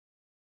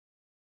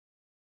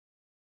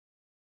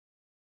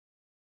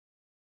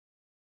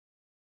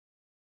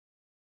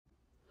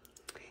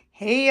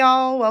Hey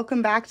y'all,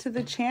 welcome back to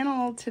the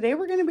channel. Today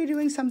we're going to be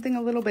doing something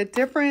a little bit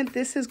different.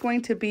 This is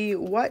going to be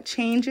what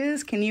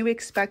changes can you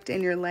expect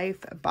in your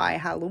life by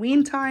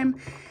Halloween time.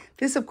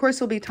 This of course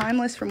will be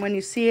timeless from when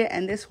you see it,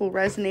 and this will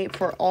resonate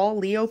for all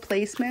Leo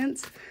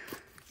placements.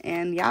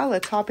 And yeah,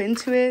 let's hop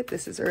into it.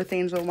 This is Earth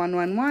Angel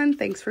 111.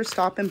 Thanks for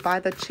stopping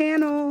by the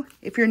channel.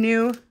 If you're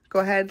new,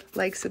 go ahead,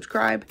 like,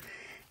 subscribe,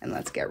 and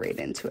let's get right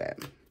into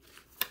it.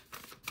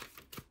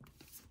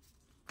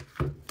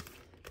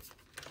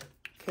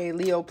 Okay,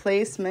 Leo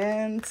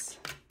placements.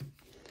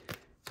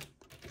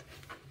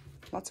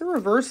 Lots of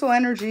reversal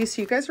energy. So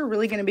you guys are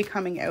really going to be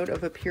coming out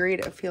of a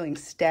period of feeling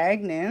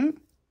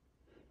stagnant.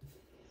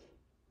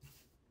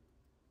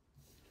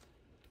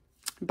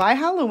 By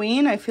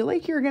Halloween, I feel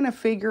like you're going to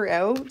figure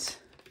out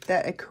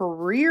that a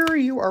career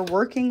you are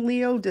working,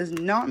 Leo, does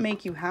not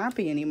make you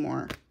happy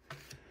anymore.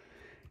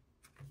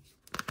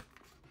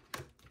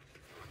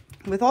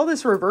 With all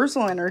this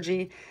reversal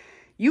energy,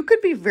 you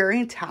could be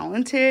very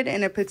talented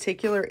in a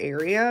particular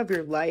area of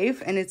your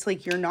life, and it's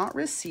like you're not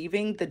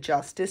receiving the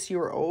justice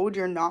you're owed.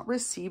 You're not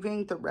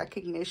receiving the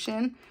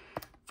recognition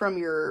from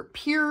your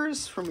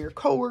peers, from your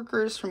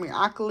coworkers, from your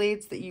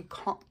accolades that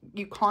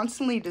you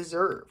constantly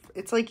deserve.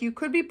 It's like you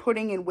could be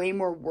putting in way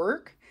more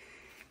work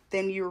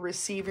than you're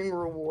receiving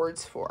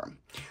rewards for.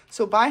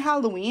 So by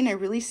Halloween, I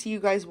really see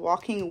you guys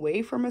walking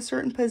away from a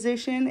certain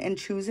position and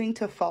choosing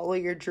to follow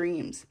your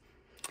dreams.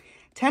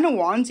 10 of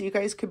Wands, you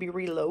guys could be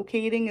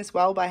relocating as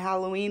well by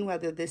Halloween,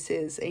 whether this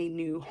is a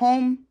new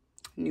home,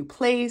 new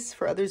place.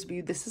 For others of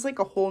you, this is like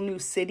a whole new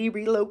city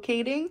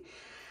relocating.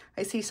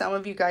 I see some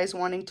of you guys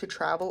wanting to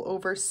travel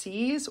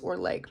overseas or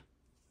like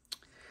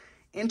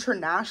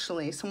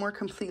internationally, somewhere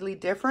completely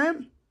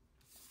different.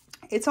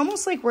 It's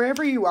almost like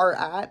wherever you are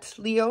at,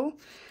 Leo,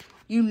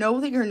 you know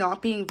that you're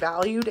not being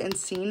valued and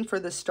seen for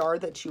the star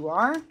that you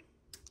are.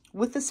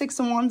 With the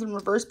 6 of Wands and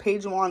reverse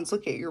Page of Wands,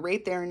 look at you're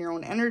right there in your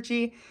own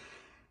energy.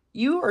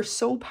 You are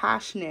so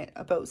passionate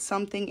about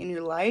something in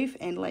your life,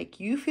 and like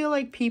you feel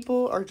like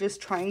people are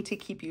just trying to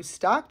keep you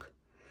stuck.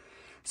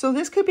 So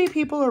this could be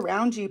people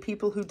around you,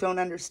 people who don't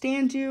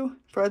understand you.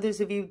 For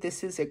others of you,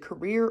 this is a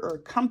career or a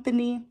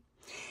company.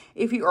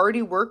 If you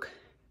already work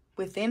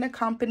within a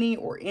company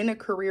or in a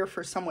career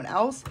for someone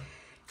else,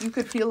 you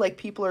could feel like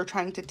people are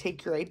trying to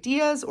take your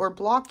ideas or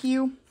block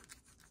you.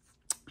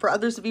 For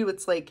others of you,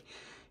 it's like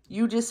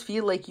you just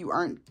feel like you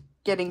aren't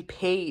getting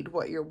paid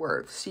what you're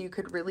worth. So you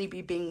could really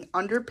be being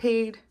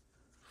underpaid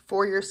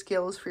for your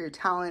skills, for your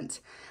talent.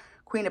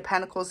 Queen of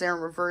Pentacles there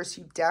in reverse.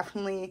 You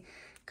definitely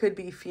could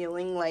be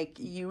feeling like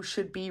you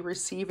should be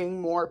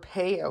receiving more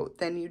payout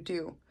than you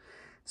do.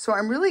 So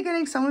I'm really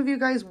getting some of you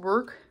guys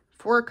work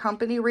for a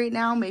company right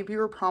now. Maybe you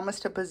were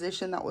promised a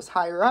position that was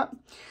higher up.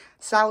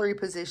 Salary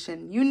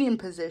position, union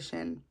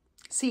position,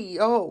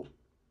 CEO,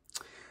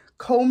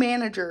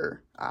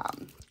 co-manager,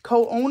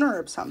 co-owner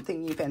of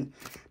something even.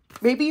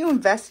 Maybe you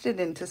invested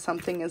into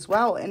something as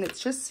well, and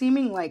it's just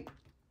seeming like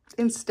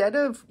instead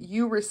of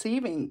you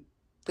receiving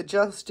the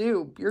just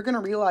due, you're going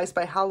to realize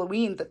by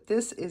Halloween that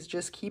this is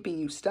just keeping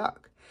you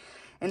stuck.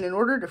 And in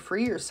order to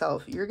free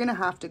yourself, you're going to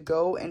have to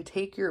go and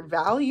take your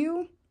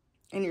value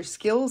and your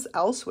skills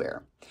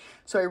elsewhere.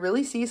 So I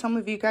really see some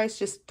of you guys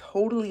just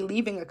totally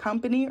leaving a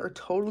company or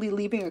totally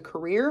leaving a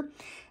career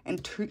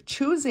and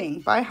choosing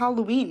by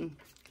Halloween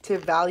to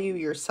value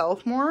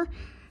yourself more.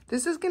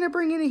 This is going to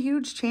bring in a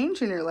huge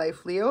change in your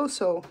life, Leo.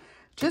 So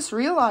just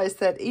realize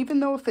that even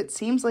though if it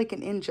seems like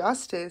an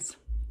injustice,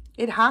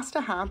 it has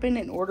to happen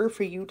in order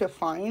for you to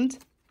find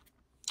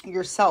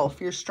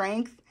yourself, your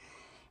strength,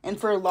 and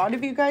for a lot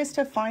of you guys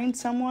to find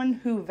someone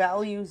who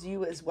values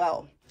you as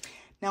well.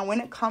 Now,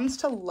 when it comes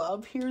to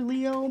love here,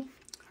 Leo,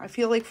 I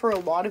feel like for a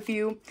lot of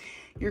you,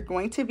 you're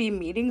going to be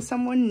meeting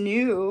someone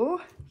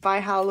new by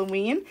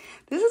Halloween.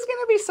 This is going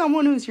to be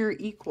someone who's your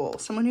equal,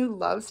 someone who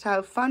loves to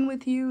have fun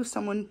with you,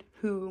 someone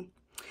who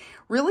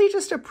really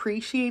just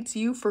appreciates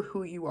you for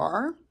who you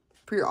are,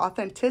 for your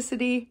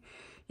authenticity.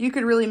 You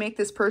could really make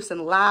this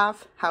person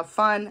laugh, have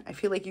fun. I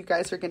feel like you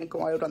guys are going to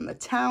go out on the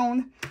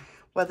town,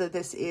 whether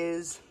this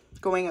is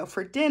going out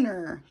for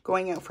dinner,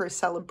 going out for a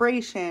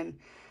celebration.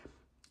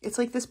 It's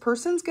like this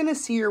person's going to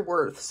see your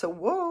worth. So,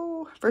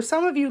 whoa, for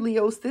some of you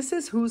Leos, this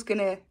is who's going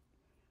to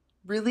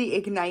really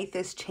ignite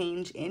this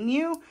change in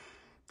you.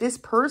 This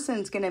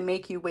person's going to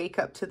make you wake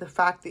up to the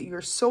fact that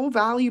you're so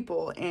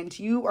valuable and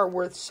you are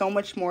worth so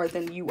much more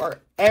than you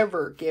are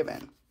ever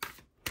given.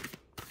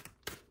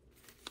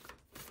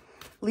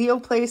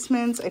 Leo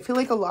placements, I feel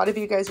like a lot of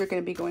you guys are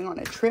going to be going on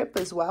a trip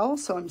as well.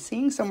 So I'm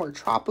seeing somewhere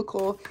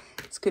tropical.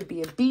 This could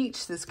be a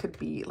beach. This could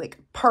be like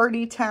a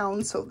party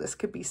town. So this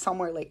could be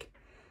somewhere like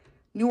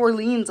New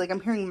Orleans. Like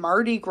I'm hearing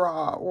Mardi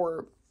Gras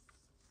or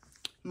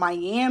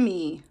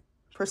Miami.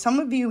 For some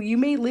of you, you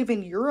may live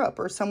in Europe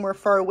or somewhere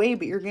far away,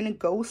 but you're going to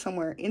go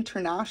somewhere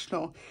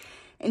international.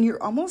 And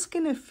you're almost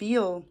going to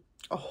feel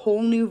a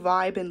whole new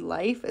vibe in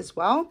life as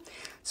well.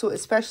 So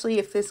especially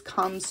if this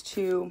comes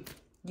to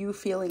you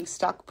feeling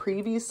stuck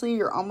previously,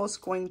 you're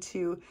almost going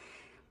to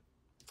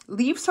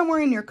leave somewhere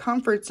in your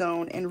comfort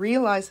zone and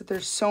realize that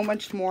there's so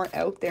much more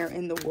out there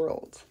in the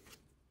world.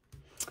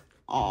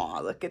 Aw,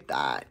 look at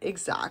that.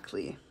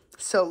 Exactly.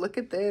 So look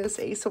at this.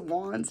 Ace of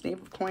Wands,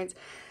 Knave of Coins.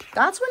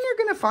 That's when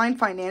you're going to find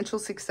financial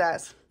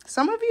success.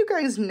 Some of you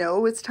guys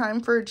know it's time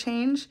for a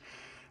change.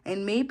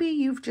 And maybe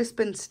you've just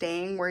been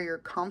staying where you're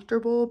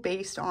comfortable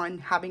based on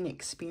having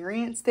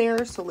experience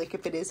there. So like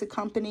if it is a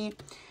company,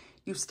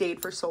 you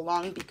stayed for so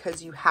long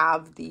because you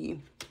have the,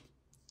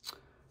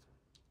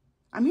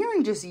 I'm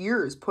hearing just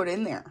years put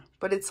in there.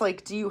 But it's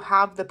like, do you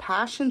have the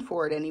passion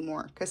for it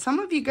anymore? Because some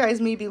of you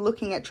guys may be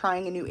looking at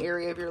trying a new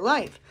area of your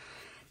life.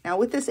 Now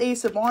with this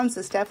Ace of Wands,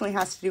 this definitely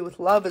has to do with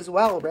love as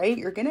well, right?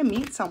 You're going to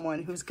meet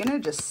someone who's going to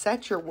just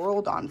set your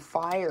world on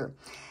fire.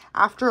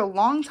 After a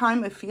long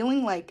time of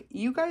feeling like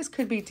you guys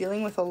could be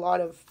dealing with a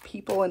lot of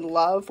people in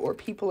love or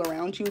people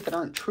around you that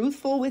aren't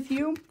truthful with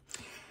you.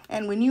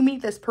 And when you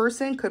meet this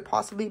person, could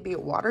possibly be a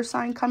water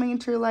sign coming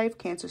into your life,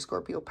 Cancer,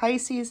 Scorpio,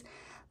 Pisces,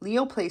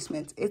 Leo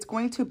placements. It's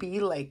going to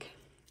be like,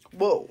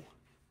 whoa,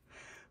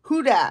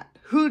 who dat?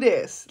 Who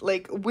this?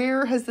 Like,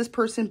 where has this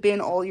person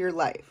been all your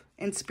life?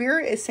 And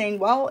Spirit is saying,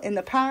 well, in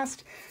the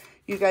past,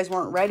 you guys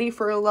weren't ready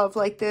for a love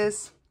like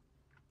this.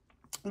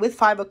 With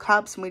 5 of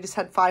Cups, and we just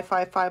had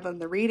 555 on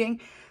the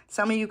reading.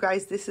 Some of you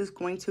guys, this is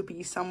going to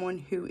be someone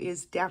who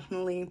is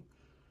definitely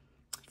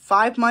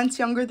 5 months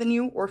younger than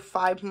you, or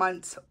 5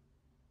 months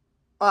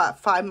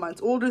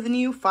older than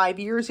you, 5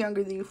 years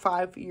younger than you,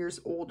 5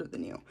 years older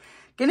than you.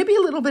 Going to be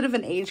a little bit of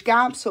an age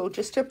gap, so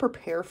just to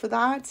prepare for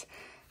that.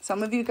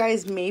 Some of you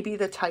guys may be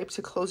the type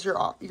to close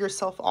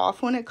yourself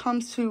off when it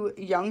comes to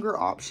younger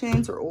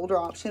options or older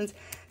options.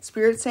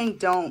 Spirit's saying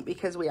don't,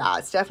 because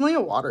it's definitely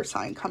a water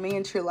sign coming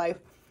into your life.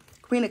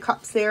 Queen of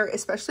Cups there,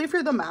 especially if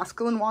you're the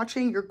masculine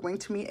watching, you're going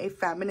to meet a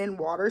feminine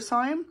water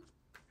sign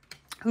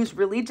who's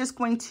really just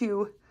going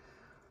to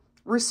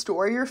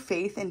restore your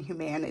faith in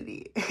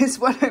humanity, is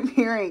what I'm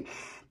hearing.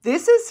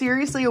 This is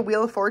seriously a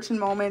Wheel of Fortune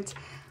moment.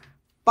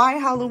 By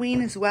Halloween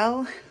as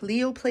well,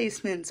 Leo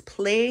placements,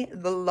 play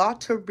the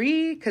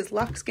lottery, because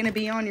luck's going to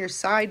be on your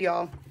side,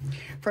 y'all.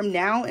 From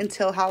now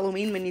until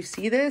Halloween, when you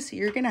see this,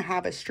 you're going to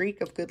have a streak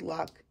of good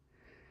luck.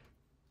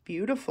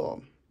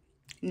 Beautiful.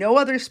 No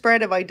other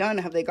spread have I done.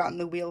 Have they gotten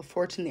the Wheel of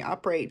Fortune, the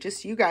upright?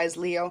 Just you guys,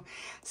 Leo.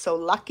 So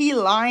lucky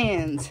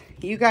lions.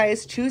 You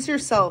guys choose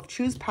yourself.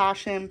 Choose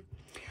passion.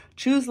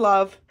 Choose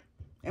love.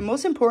 And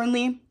most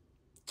importantly,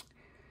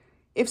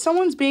 if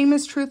someone's being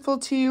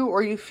mistruthful to you,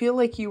 or you feel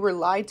like you were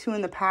lied to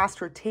in the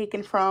past or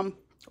taken from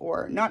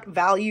or not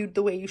valued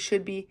the way you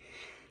should be,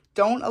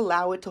 don't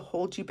allow it to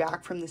hold you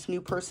back from this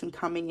new person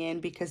coming in,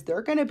 because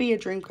they're going to be a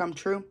dream come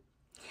true.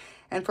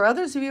 And for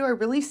others of you, I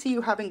really see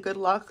you having good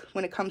luck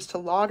when it comes to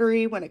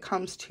lottery, when it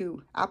comes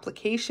to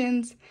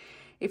applications.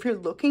 If you're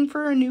looking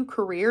for a new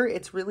career,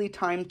 it's really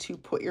time to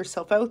put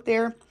yourself out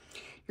there.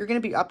 You're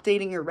going to be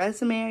updating your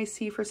resume, I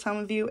see, for some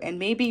of you. And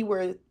maybe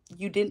where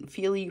you didn't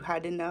feel you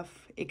had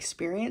enough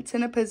experience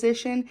in a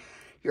position,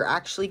 you're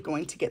actually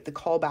going to get the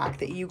call back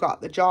that you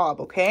got the job,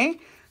 okay?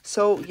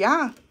 So,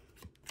 yeah,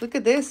 look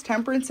at this.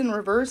 Temperance in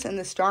reverse and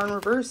the Star in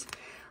reverse.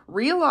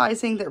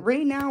 Realizing that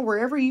right now,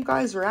 wherever you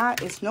guys are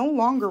at, it's no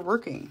longer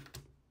working.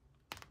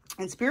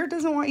 And Spirit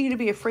doesn't want you to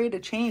be afraid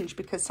of change,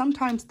 because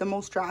sometimes the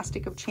most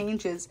drastic of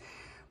changes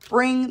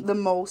bring the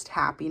most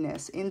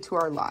happiness into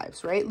our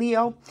lives, right,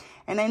 Leo?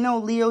 And I know,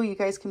 Leo, you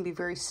guys can be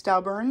very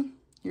stubborn.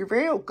 You're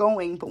very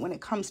outgoing, but when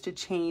it comes to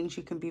change,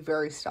 you can be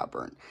very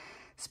stubborn.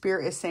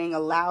 Spirit is saying,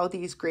 allow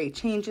these great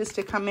changes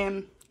to come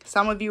in.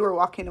 Some of you are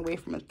walking away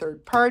from a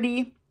third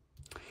party.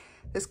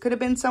 This could have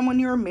been someone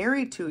you were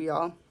married to,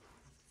 y'all.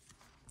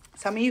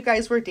 Some of you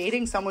guys were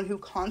dating someone who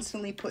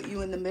constantly put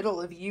you in the middle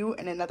of you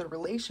and another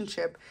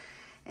relationship.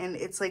 And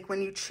it's like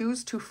when you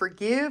choose to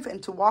forgive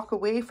and to walk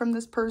away from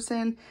this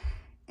person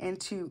and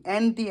to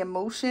end the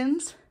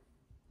emotions,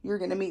 you're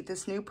going to meet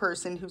this new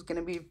person who's going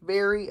to be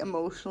very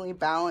emotionally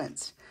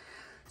balanced.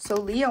 So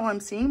Leo,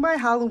 I'm seeing by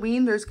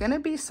Halloween, there's going to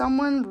be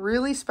someone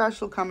really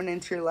special coming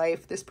into your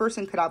life. This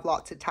person could have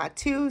lots of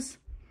tattoos.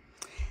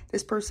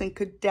 This person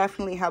could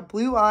definitely have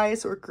blue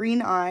eyes or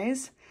green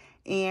eyes.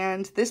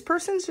 And this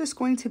person's just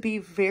going to be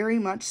very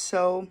much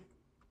so,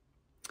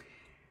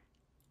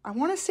 I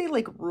want to say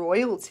like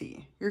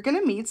royalty. You're going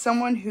to meet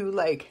someone who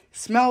like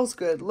smells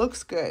good,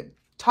 looks good,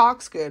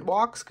 talks good,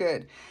 walks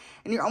good.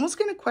 And you're almost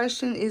going to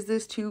question, is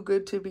this too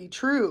good to be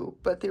true?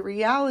 But the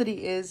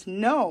reality is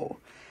no.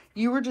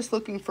 You were just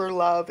looking for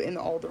love in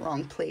all the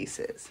wrong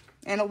places.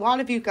 And a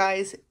lot of you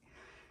guys,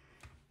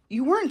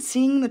 you weren't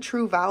seeing the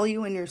true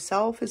value in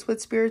yourself, is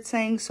what Spirit's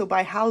saying. So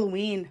by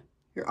Halloween,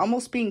 you're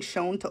almost being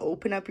shown to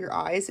open up your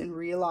eyes and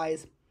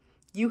realize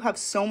you have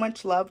so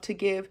much love to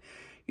give.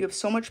 You have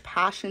so much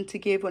passion to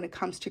give when it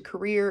comes to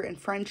career and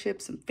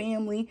friendships and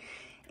family.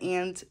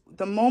 And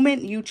the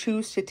moment you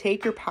choose to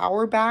take your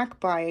power back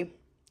by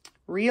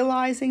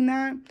realizing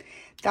that,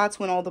 that's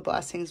when all the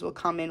blessings will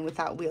come in with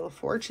that Wheel of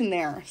Fortune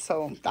there.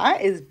 So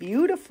that is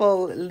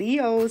beautiful,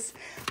 Leos.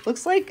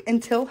 Looks like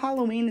until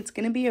Halloween, it's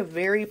going to be a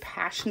very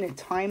passionate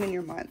time in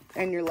your month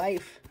and your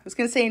life. I was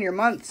going to say in your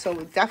month, so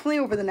definitely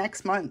over the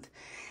next month.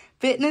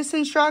 Fitness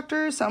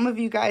instructor, some of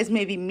you guys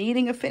may be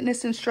meeting a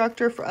fitness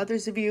instructor. For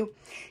others of you,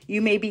 you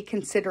may be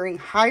considering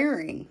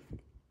hiring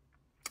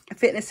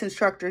fitness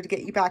instructor to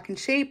get you back in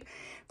shape.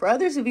 For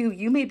others of you,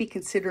 you may be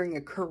considering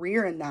a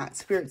career in that.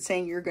 Spirit's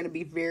saying you're going to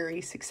be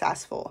very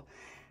successful.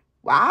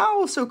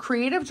 Wow. So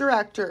creative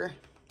director.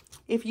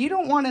 If you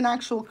don't want an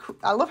actual,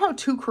 I love how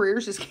 2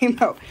 careers just came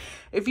out.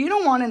 If you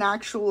don't want an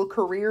actual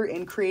career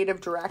in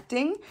creative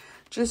directing,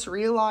 just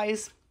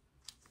realize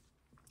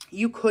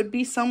you could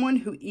be someone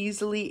who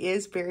easily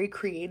is very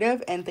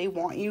creative and they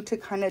want you to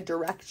kind of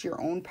direct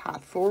your own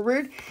path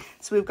forward.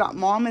 So we've got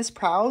mom is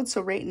proud.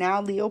 So right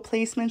now, Leo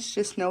placements,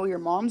 just know your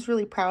mom's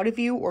really proud of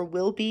you or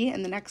will be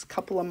in the next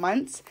couple of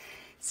months,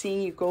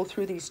 seeing you go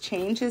through these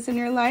changes in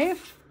your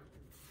life.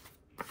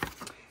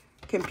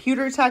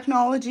 Computer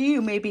technology,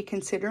 you may be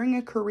considering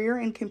a career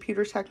in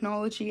computer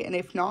technology, and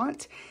if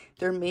not,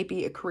 there may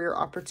be a career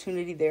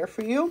opportunity there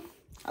for you.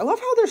 I love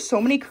how there's so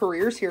many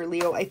careers here,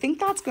 Leo. I think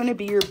that's going to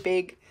be your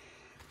big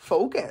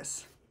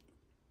focus.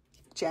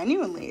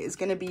 Genuinely is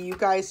going to be you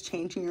guys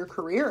changing your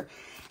career.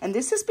 And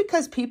this is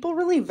because people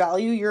really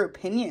value your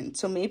opinion.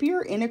 So maybe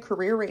you're in a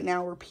career right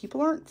now where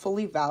people aren't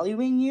fully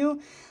valuing you.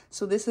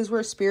 So this is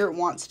where Spirit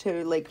wants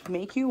to like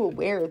make you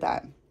aware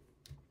that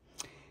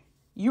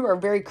you are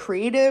very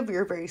creative,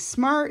 you're very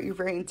smart, you're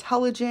very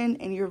intelligent,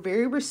 and you're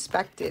very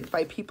respected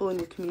by people in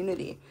your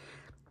community.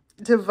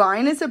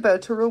 Divine is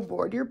about to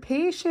reward your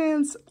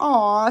patience.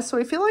 Aw, so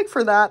I feel like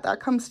for that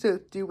comes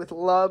to do with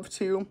love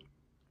too.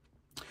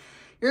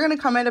 You're going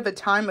to come out of a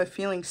time of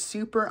feeling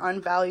super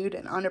unvalued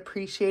and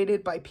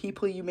unappreciated by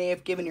people you may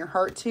have given your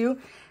heart to,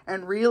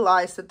 and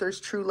realize that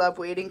there's true love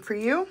waiting for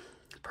you.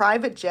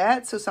 Private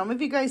jet. So some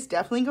of you guys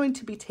definitely going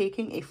to be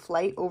taking a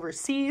flight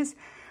overseas.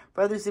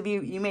 For others of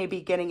you, you may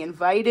be getting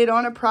invited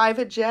on a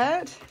private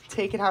jet.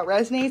 Take it how it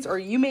resonates, or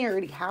you may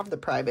already have the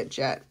private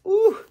jet.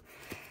 Ooh,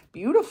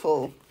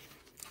 beautiful.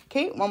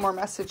 Okay, one more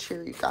message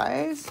here, you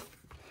guys.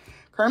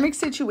 Karmic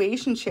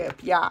situationship.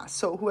 Yeah,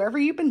 so whoever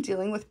you've been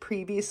dealing with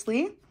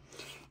previously,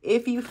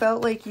 if you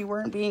felt like you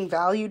weren't being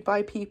valued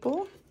by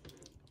people,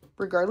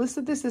 regardless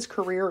if this is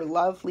career or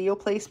love, Leo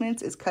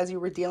placements, is because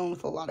you were dealing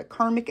with a lot of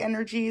karmic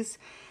energies.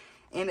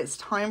 And it's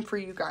time for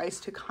you guys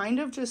to kind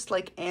of just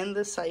like end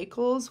the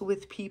cycles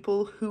with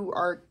people who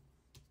are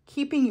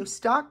keeping you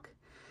stuck,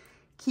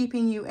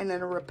 keeping you in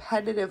a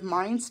repetitive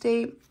mind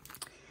state.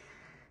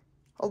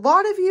 A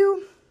lot of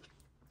you,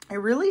 I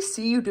really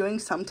see you doing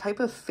some type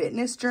of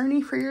fitness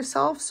journey for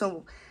yourself.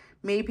 So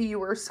maybe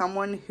you are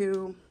someone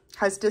who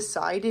has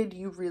decided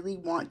you really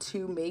want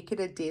to make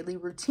it a daily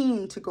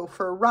routine to go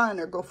for a run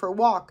or go for a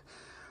walk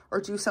or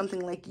do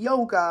something like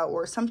yoga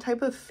or some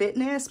type of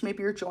fitness.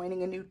 Maybe you're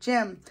joining a new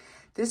gym.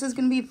 This is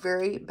going to be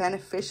very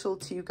beneficial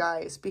to you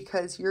guys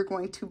because you're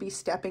going to be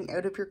stepping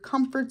out of your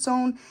comfort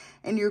zone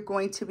and you're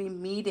going to be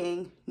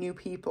meeting new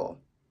people.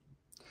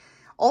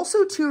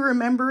 Also to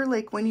remember,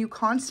 like when you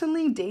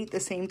constantly date the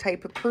same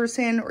type of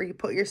person or you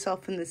put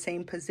yourself in the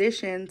same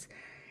positions,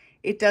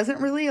 it doesn't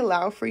really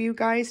allow for you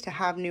guys to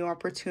have new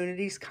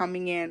opportunities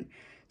coming in.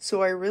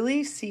 So I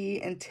really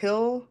see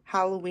until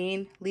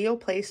Halloween, Leo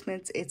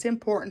placements, it's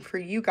important for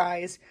you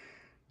guys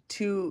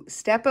to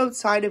step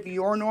outside of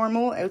your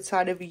normal,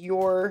 outside of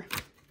your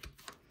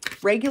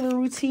regular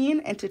routine,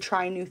 and to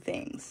try new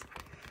things.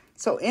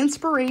 So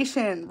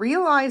inspiration,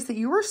 realize that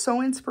you are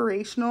so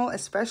inspirational,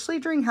 especially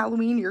during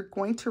Halloween. You're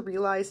going to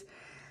realize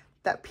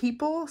that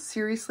people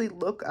seriously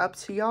look up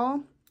to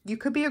y'all. You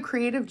could be a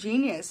creative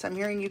genius. I'm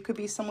hearing you could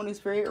be someone who's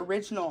very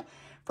original.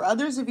 For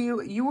others of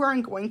you, you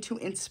are going to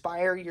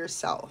inspire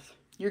yourself.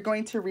 You're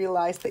going to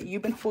realize that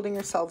you've been holding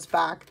yourselves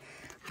back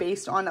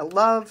based on a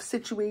love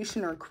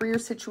situation or a career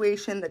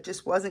situation that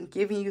just wasn't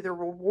giving you the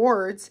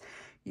rewards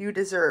you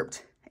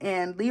deserved.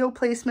 And Leo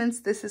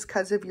placements, this is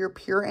because of your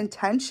pure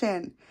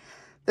intention.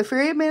 The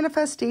Fairy of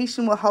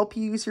Manifestation will help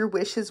you use your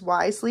wishes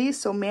wisely.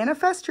 So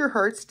manifest your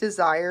heart's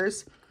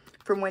desires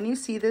from when you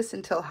see this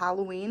until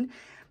Halloween,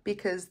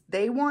 because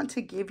they want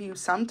to give you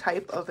some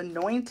type of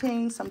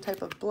anointing, some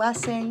type of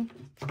blessing.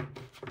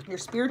 Your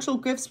spiritual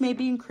gifts may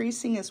be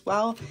increasing as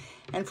well.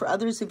 And for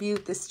others of you,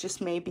 this just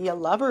may be a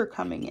lover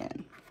coming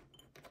in.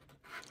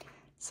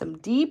 Some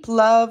deep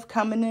love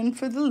coming in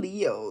for the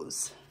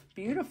Leos.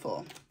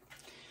 Beautiful.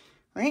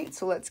 All right,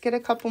 so let's get a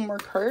couple more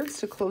cards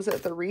to close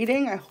out the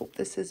reading. I hope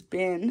this has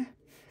been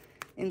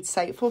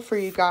insightful for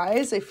you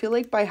guys. I feel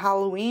like by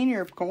Halloween,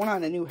 you're going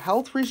on a new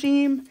health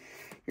regime.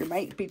 You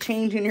might be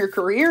changing your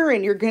career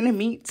and you're going to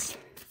meet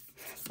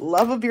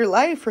love of your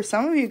life. For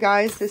some of you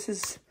guys, this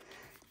is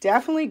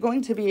definitely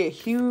going to be a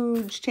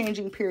huge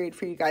changing period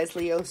for you guys,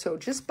 Leo. So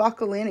just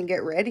buckle in and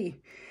get ready.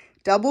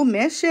 Double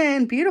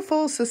mission.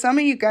 Beautiful. So some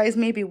of you guys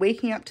may be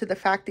waking up to the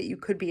fact that you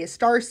could be a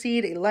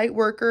starseed, a light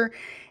worker.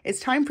 It's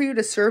time for you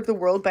to serve the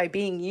world by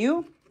being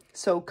you.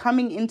 So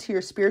coming into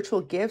your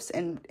spiritual gifts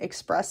and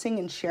expressing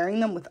and sharing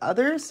them with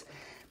others.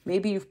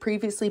 Maybe you've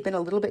previously been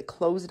a little bit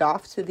closed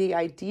off to the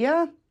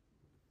idea.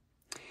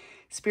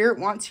 Spirit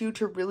wants you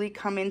to really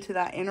come into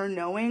that inner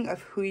knowing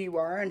of who you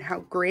are and how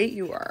great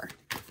you are.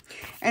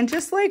 And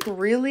just like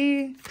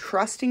really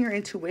trusting your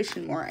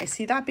intuition more. I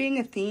see that being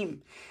a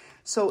theme.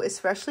 So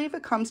especially if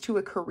it comes to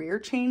a career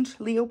change,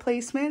 Leo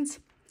placements,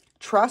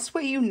 Trust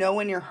what you know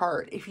in your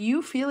heart. If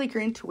you feel like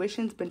your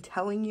intuition's been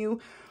telling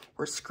you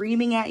or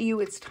screaming at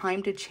you, it's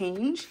time to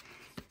change.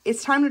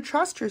 It's time to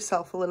trust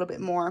yourself a little bit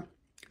more.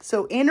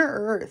 So inner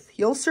earth,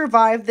 you'll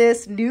survive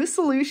this. New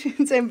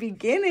solutions and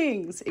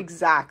beginnings.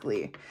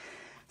 Exactly.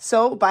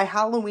 So by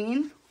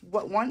Halloween,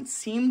 what once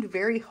seemed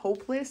very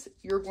hopeless,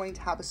 you're going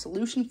to have a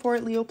solution for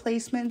it, Leo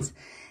placements.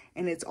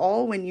 And it's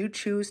all when you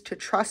choose to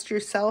trust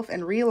yourself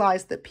and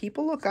realize that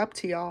people look up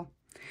to y'all.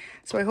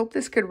 So I hope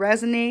this could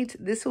resonate.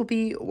 This will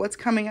be what's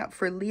coming up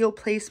for Leo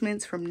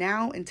placements from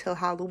now until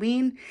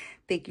Halloween.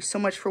 Thank you so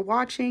much for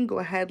watching. Go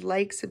ahead,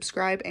 like,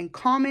 subscribe, and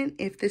comment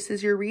if this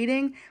is your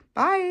reading.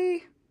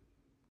 Bye.